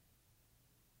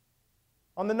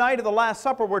 On the night of the Last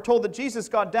Supper, we're told that Jesus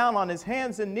got down on his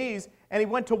hands and knees and he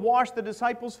went to wash the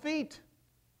disciples' feet.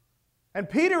 And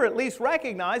Peter at least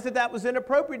recognized that that was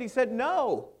inappropriate. He said,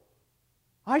 "No,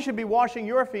 I should be washing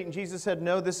your feet." And Jesus said,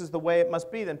 "No, this is the way it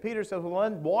must be." Then Peter says, "Well,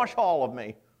 then wash all of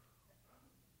me."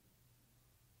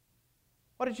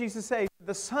 What did Jesus say?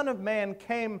 The Son of Man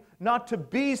came not to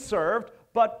be served,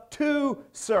 but to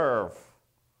serve.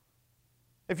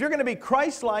 If you're going to be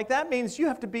Christ-like, that means you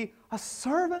have to be a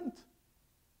servant.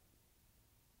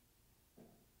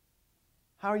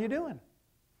 How are you doing?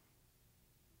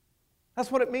 That's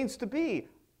what it means to be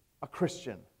a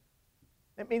Christian.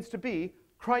 It means to be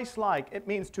Christ-like. It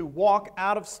means to walk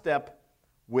out of step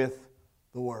with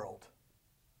the world.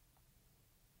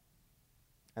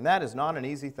 And that is not an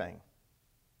easy thing.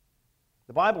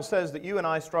 The Bible says that you and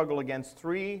I struggle against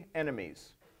three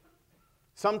enemies.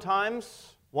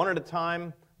 Sometimes, one at a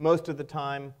time, most of the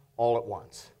time, all at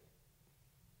once.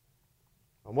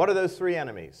 And what are those three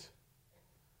enemies?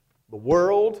 The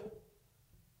world,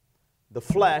 the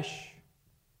flesh,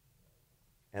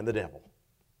 and the devil.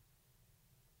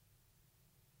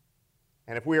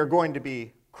 And if we are going to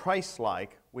be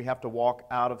Christ-like, we have to walk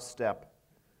out of step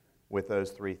with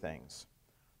those three things.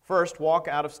 First, walk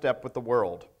out of step with the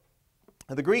world.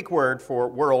 The Greek word for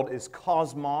world is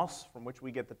cosmos, from which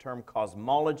we get the term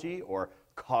cosmology or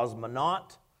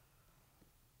cosmonaut.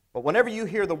 But whenever you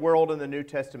hear the world in the New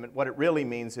Testament, what it really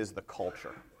means is the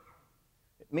culture.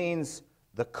 It means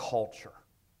the culture.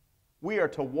 We are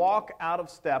to walk out of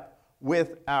step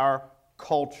with our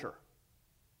culture.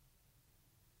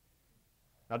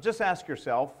 Now just ask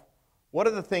yourself, what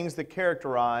are the things that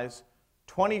characterize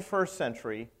 21st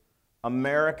century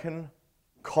American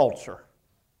culture?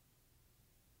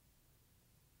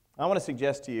 I want to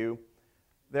suggest to you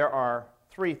there are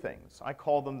three things. I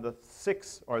call them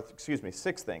six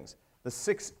things. The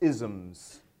 6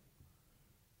 isms.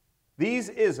 These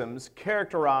isms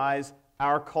characterize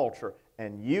our culture,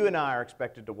 and you and I are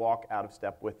expected to walk out of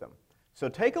step with them. So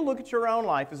take a look at your own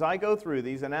life as I go through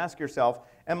these and ask yourself,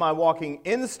 am I walking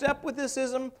in step with this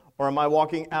ism, or am I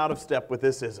walking out of step with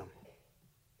this ism?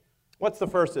 What's the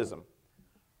first ism?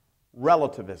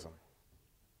 Relativism.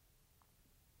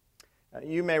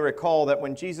 You may recall that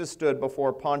when Jesus stood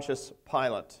before Pontius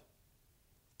Pilate,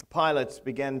 the Pilates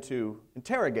began to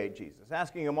interrogate Jesus,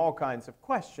 asking him all kinds of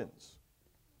questions.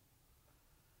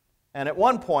 And at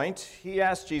one point, he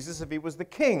asked Jesus if he was the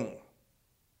king.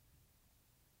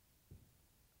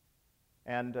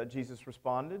 And Jesus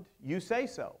responded, "You say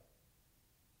so."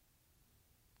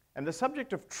 And the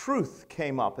subject of truth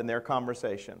came up in their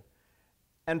conversation.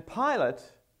 And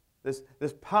Pilate,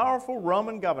 this powerful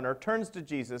Roman governor, turns to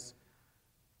Jesus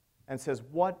and says,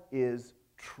 "What is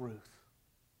truth?"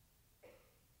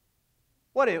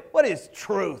 What is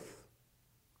truth?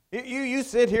 You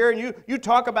sit here and you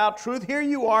talk about truth. Here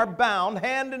you are bound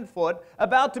hand and foot,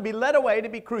 about to be led away to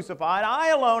be crucified.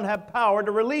 I alone have power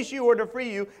to release you or to free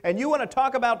you, and you want to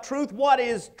talk about truth? What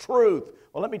is truth?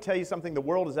 Well, let me tell you something. The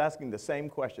world is asking the same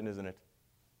question, isn't it?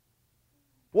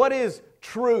 What is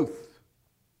truth?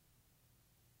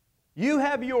 You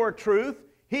have your truth.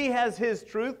 He has his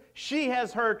truth, she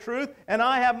has her truth, and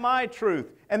I have my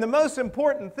truth. And the most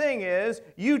important thing is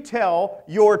you tell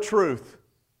your truth.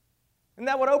 Isn't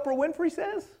that what Oprah Winfrey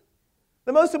says?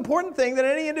 The most important thing that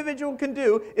any individual can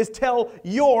do is tell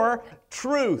your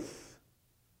truth.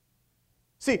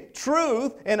 See,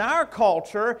 truth in our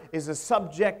culture is a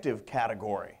subjective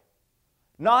category,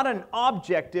 not an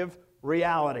objective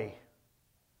reality.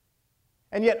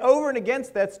 And yet over and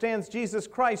against that stands Jesus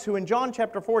Christ, who in John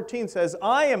chapter 14 says,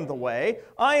 "I am the way,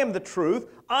 I am the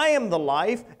truth, I am the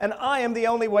life, and I am the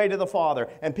only way to the Father."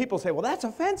 And people say, "Well, that's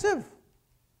offensive.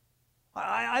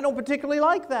 I don't particularly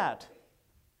like that."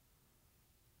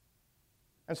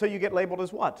 And so you get labeled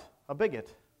as what? A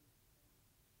bigot.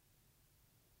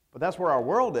 But that's where our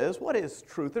world is. What is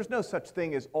truth? There's no such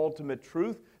thing as ultimate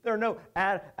truth. There are no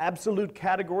absolute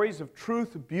categories of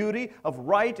truth, beauty, of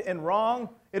right and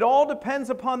wrong. It all depends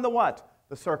upon the what?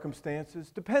 The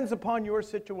circumstances. Depends upon your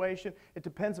situation. It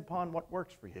depends upon what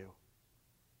works for you.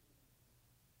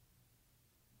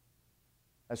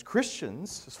 As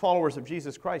Christians, as followers of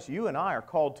Jesus Christ, you and I are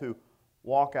called to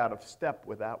walk out of step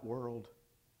with that world.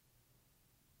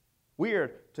 We are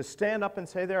to stand up and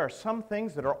say there are some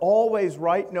things that are always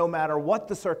right no matter what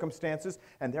the circumstances,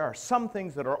 and there are some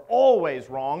things that are always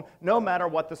wrong no matter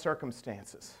what the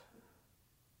circumstances.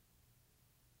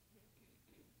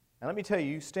 And let me tell you,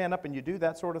 you stand up and you do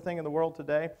that sort of thing in the world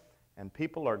today, and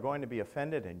people are going to be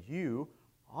offended, and you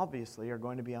obviously are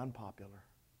going to be unpopular.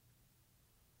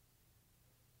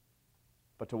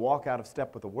 But to walk out of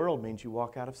step with the world means you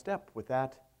walk out of step with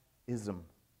that ism.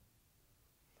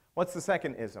 What's the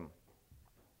second ism?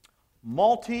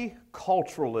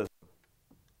 Multiculturalism.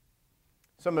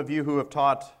 Some of you who have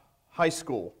taught high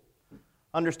school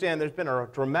understand there's been a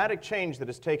dramatic change that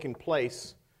has taken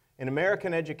place in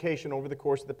American education over the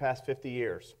course of the past 50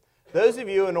 years. Those of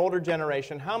you an older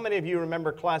generation, how many of you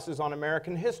remember classes on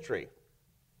American history?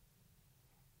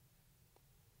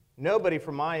 Nobody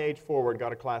from my age forward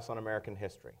got a class on American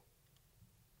history.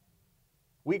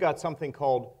 We got something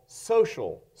called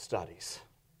social studies,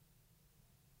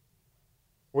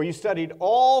 where you studied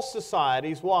all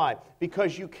societies. Why?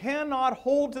 Because you cannot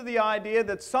hold to the idea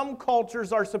that some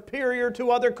cultures are superior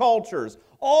to other cultures.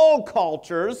 All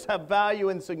cultures have value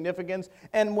and significance,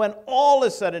 and when all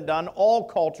is said and done, all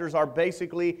cultures are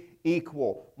basically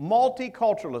equal.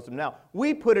 Multiculturalism. Now,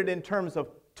 we put it in terms of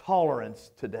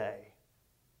tolerance today.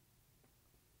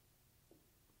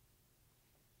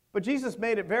 But Jesus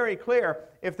made it very clear,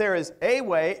 if there is a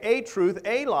way, a truth,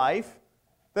 a life,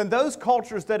 then those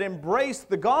cultures that embrace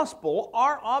the gospel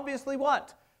are obviously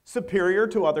what? Superior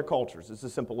to other cultures. It's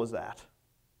as simple as that.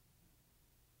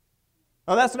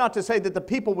 Now, that's not to say that the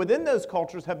people within those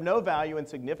cultures have no value and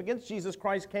significance. Jesus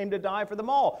Christ came to die for them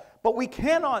all. But we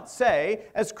cannot say,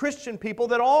 as Christian people,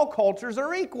 that all cultures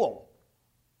are equal.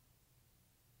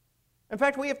 In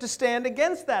fact, we have to stand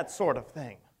against that sort of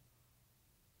thing.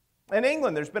 In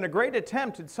England, there's been a great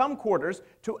attempt in some quarters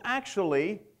to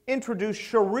actually introduce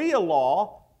Sharia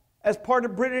law as part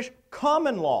of British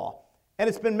common law. And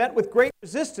it's been met with great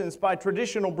resistance by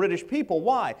traditional British people.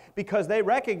 Why? Because they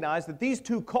recognize that these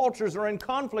two cultures are in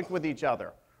conflict with each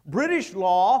other. British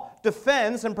law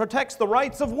defends and protects the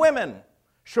rights of women.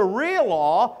 Sharia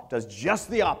law does just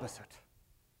the opposite.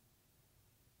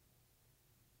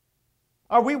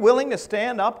 Are we willing to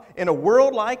stand up in a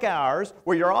world like ours,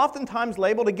 where you're oftentimes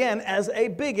labeled again as a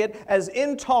bigot, as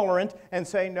intolerant, and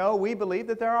say, no, we believe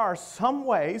that there are some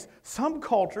ways, some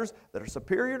cultures that are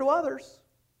superior to others?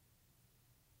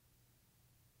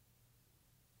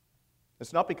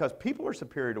 It's not because people are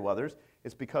superior to others,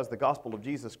 it's because the gospel of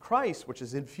Jesus Christ, which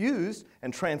has infused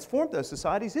and transformed those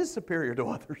societies, is superior to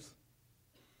others.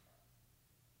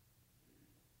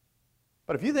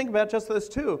 But if you think about just those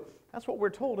two, that's what we're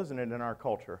told, isn't it, in our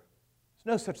culture?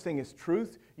 There's no such thing as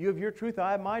truth. You have your truth,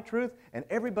 I have my truth, and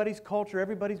everybody's culture,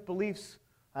 everybody's beliefs,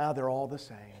 they're all the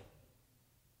same.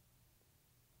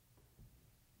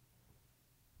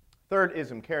 Third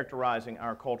ism characterizing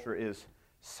our culture is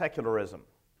secularism.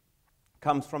 It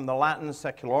comes from the Latin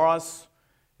secularis.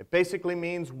 It basically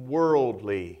means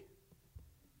worldly.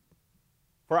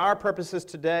 For our purposes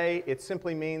today, it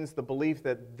simply means the belief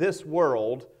that this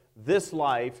world, this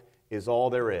life, is all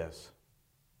there is.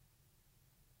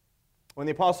 When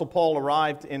the Apostle Paul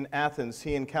arrived in Athens,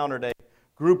 he encountered a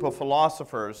group of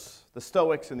philosophers, the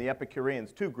Stoics and the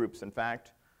Epicureans, two groups in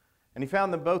fact, and he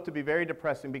found them both to be very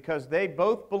depressing because they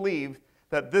both believed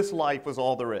that this life was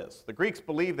all there is. The Greeks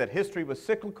believed that history was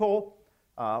cyclical.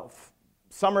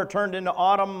 Summer turned into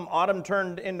autumn, autumn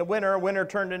turned into winter, winter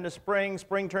turned into spring,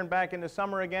 spring turned back into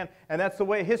summer again, and that's the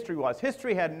way history was.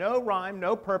 History had no rhyme,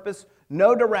 no purpose,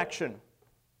 no direction.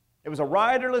 It was a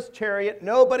riderless chariot.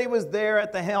 Nobody was there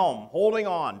at the helm, holding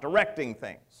on, directing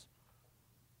things.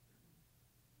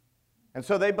 And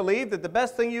so they believed that the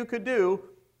best thing you could do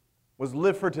was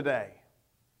live for today.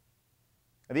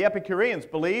 And the Epicureans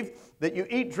believed that you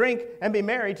eat, drink, and be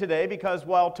merry today because,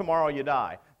 well, tomorrow you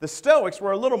die. The Stoics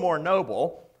were a little more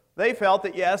noble. They felt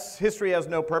that, yes, history has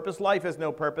no purpose, life has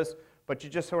no purpose, but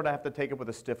you just sort of have to take it with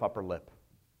a stiff upper lip.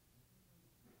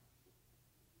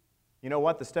 You know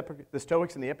what? The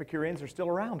Stoics and the Epicureans are still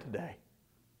around today.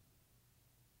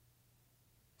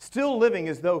 Still living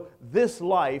as though this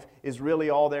life is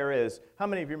really all there is. How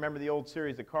many of you remember the old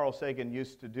series that Carl Sagan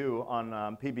used to do on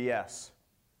PBS?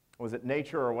 Was it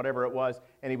Nature or whatever it was?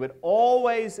 And he would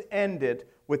always end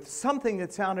it with something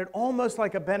that sounded almost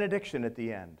like a benediction at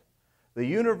the end. The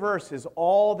universe is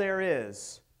all there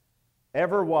is,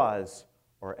 ever was,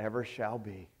 or ever shall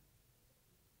be.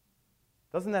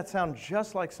 Doesn't that sound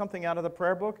just like something out of the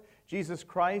prayer book? Jesus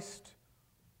Christ,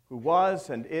 who was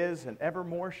and is and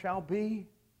evermore shall be.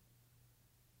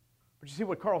 But you see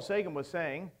what Carl Sagan was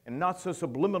saying, in not so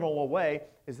subliminal a way,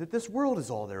 is that this world is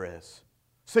all there is.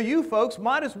 So you folks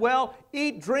might as well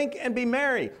eat, drink, and be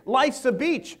merry. Life's a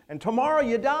beach, and tomorrow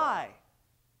you die.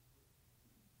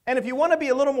 And if you want to be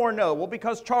a little more noble,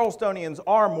 because Charlestonians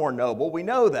are more noble, we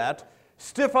know that,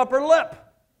 stiff upper lip.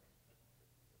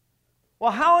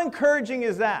 Well, how encouraging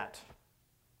is that?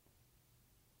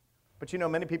 But you know,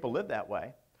 many people live that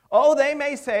way. Oh, they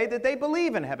may say that they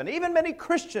believe in heaven. Even many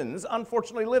Christians,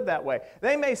 unfortunately, live that way.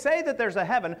 They may say that there's a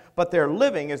heaven, but they're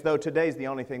living as though today's the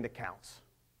only thing that counts.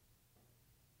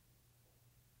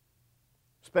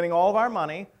 Spending all of our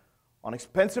money on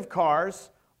expensive cars,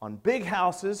 on big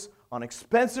houses, on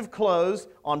expensive clothes,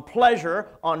 on pleasure,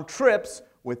 on trips,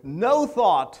 with no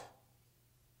thought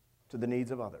to the needs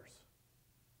of others.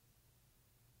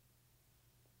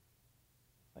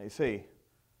 Now, you see,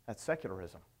 that's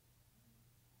secularism.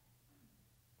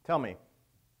 Tell me,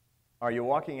 Are you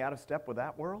walking out of step with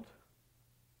that world?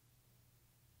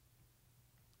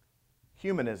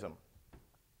 Humanism.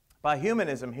 By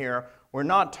humanism here, we're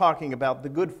not talking about the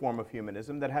good form of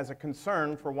humanism that has a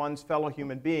concern for one's fellow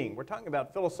human being. We're talking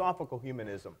about philosophical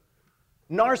humanism.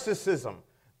 Narcissism,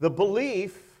 the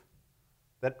belief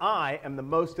that I am the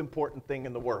most important thing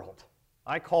in the world.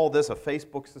 I call this a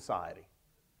Facebook society.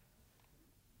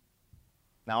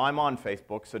 Now, I'm on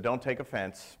Facebook, so don't take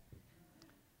offense.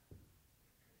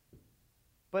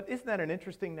 But isn't that an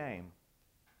interesting name?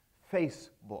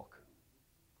 Facebook.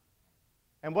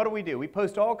 And what do? We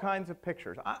post all kinds of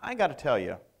pictures. I got to tell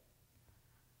you,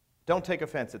 don't take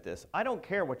offense at this. I don't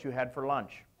care what you had for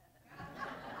lunch.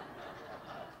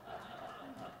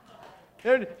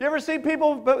 You ever see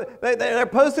people, they're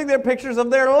posting their pictures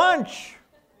of their lunch.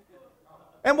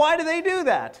 And why do they do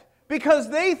that? Because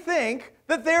they think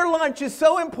that their lunch is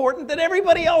so important that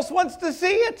everybody else wants to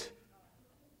see it.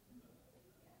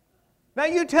 Now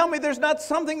you tell me there's not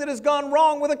something that has gone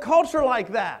wrong with a culture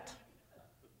like that.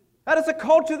 That is a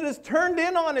culture that has turned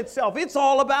in on itself. It's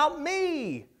all about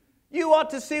me. You ought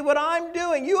to see what I'm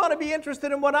doing. You ought to be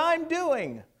interested in what I'm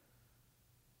doing.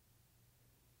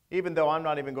 Even though I'm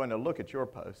not even going to look at your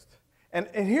post. And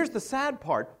here's the sad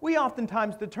part. We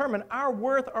oftentimes determine our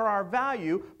worth or our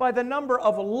value by the number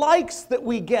of likes that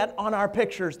we get on our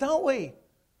pictures, don't we?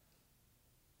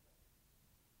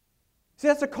 See,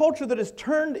 that's a culture that has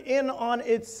turned in on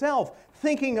itself,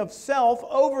 thinking of self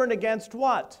over and against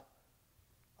what?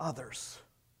 Others.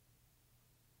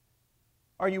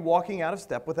 Are you walking out of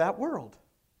step with that world?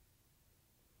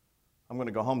 I'm going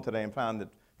to go home today and find that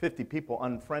 50 people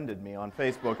unfriended me on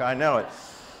Facebook. I know it.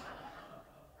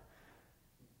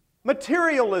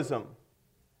 Materialism.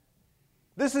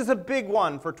 This is a big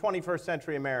one for 21st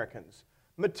century Americans.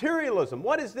 Materialism.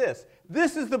 What is this?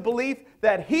 This is the belief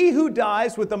that he who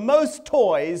dies with the most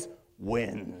toys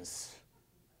wins.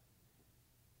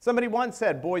 Somebody once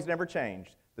said, boys never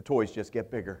change. The toys just get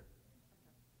bigger.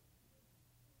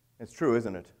 It's true,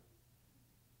 isn't it?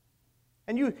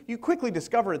 And you quickly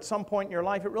discover at some point in your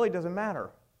life it really doesn't matter.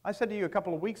 I said to you a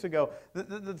couple of weeks ago,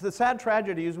 the sad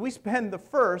tragedy is we spend the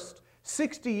first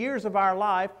 60 years of our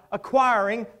life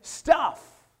acquiring stuff.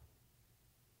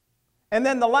 And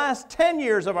then the last 10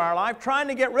 years of our life trying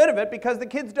to get rid of it because the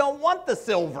kids don't want the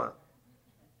silver.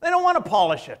 They don't want to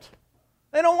polish it.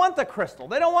 They don't want the crystal.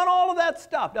 They don't want all of that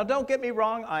stuff. Now, don't get me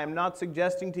wrong. I am not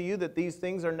suggesting to you that these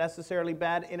things are necessarily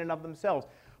bad in and of themselves.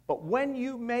 But when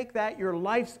you make that your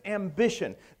life's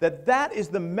ambition, that is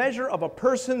the measure of a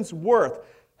person's worth,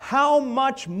 how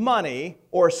much money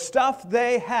or stuff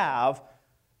they have,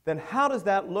 then how does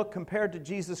that look compared to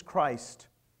Jesus Christ,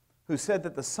 who said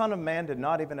that the Son of Man did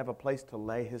not even have a place to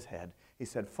lay his head? He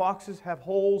said, foxes have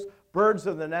holes, birds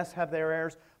of the nest have their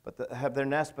airs, have their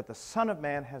nest, but the Son of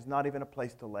Man has not even a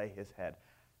place to lay his head.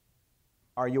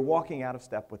 Are you walking out of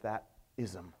step with that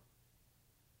ism?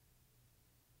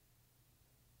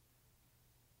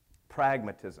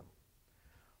 Pragmatism.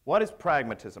 What is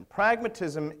pragmatism?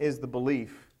 Pragmatism is the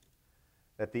belief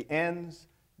that the ends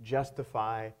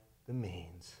justify the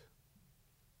means.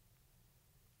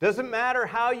 Doesn't matter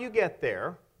how you get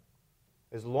there,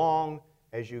 as long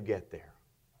as you get there.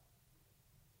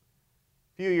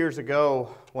 A few years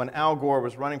ago, when Al Gore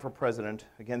was running for president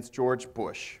against George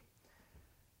Bush,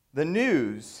 the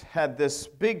news had this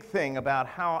big thing about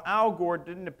how Al Gore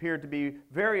didn't appear to be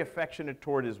very affectionate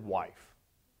toward his wife.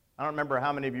 I don't remember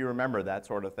how many of you remember that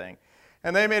sort of thing.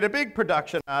 And they made a big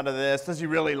production out of this. Does he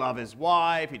really love his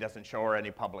wife? He doesn't show her any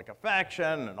public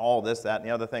affection, and all this, that, and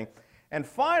the other thing. And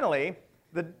finally,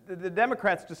 the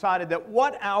Democrats decided that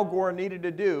what Al Gore needed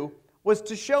to do was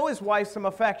to show his wife some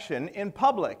affection in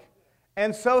public.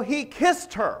 And so he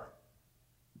kissed her.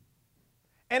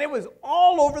 And it was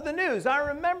all over the news. I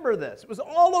remember this. It was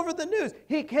all over the news.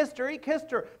 He kissed her, he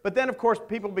kissed her. But then, of course,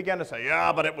 people began to say,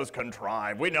 yeah, but it was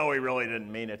contrived. We know he really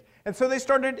didn't mean it. And so they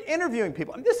started interviewing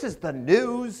people. And this is the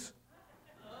news.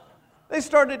 They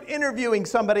started interviewing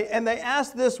somebody, and they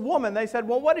asked this woman, they said,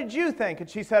 well, what did you think? And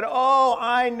she said, oh,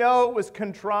 I know it was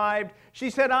contrived. She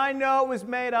said, I know it was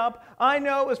made up. I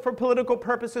know it was for political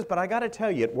purposes, but I got to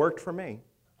tell you, it worked for me.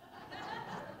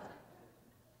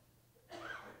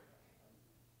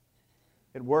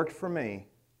 It worked for me.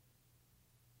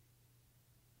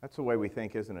 That's the way we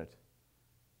think, isn't it?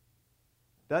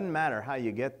 Doesn't matter how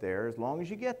you get there, as long as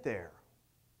you get there.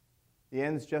 The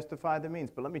ends justify the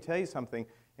means. But let me tell you something.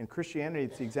 In Christianity,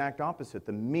 it's the exact opposite.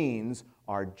 The means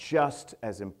are just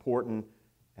as important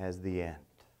as the end.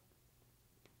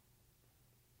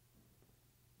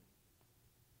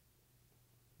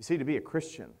 You see, to be a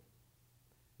Christian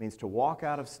means to walk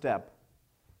out of step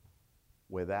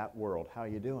with that world. How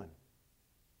you doing?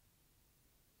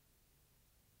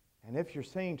 And if you're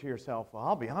saying to yourself, well,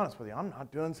 I'll be honest with you, I'm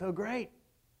not doing so great.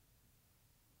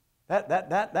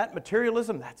 That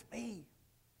materialism, that's me.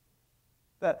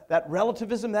 That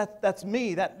relativism, that's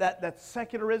me. That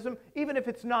secularism, even if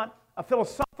it's not a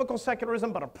philosophical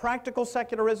secularism, but a practical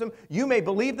secularism, you may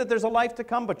believe that there's a life to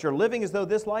come, but you're living as though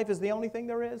this life is the only thing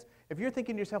there is. If you're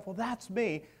thinking to yourself, well, that's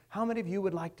me, how many of you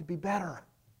would like to be better?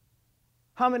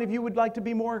 How many of you would like to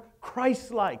be more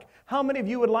Christ-like? How many of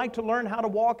you would like to learn how to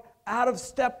walk out of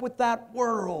step with that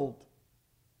world?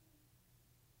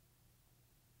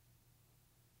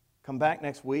 Come back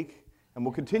next week, and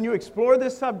we'll continue to explore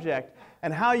this subject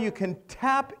and how you can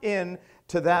tap in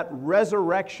to that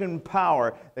resurrection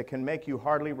power that can make you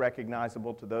hardly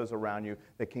recognizable to those around you,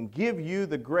 that can give you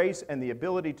the grace and the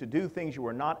ability to do things you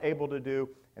were not able to do,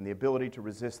 and the ability to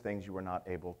resist things you were not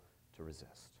able to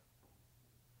resist.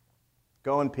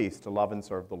 Go in peace to love and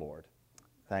serve the Lord.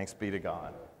 Thanks be to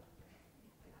God.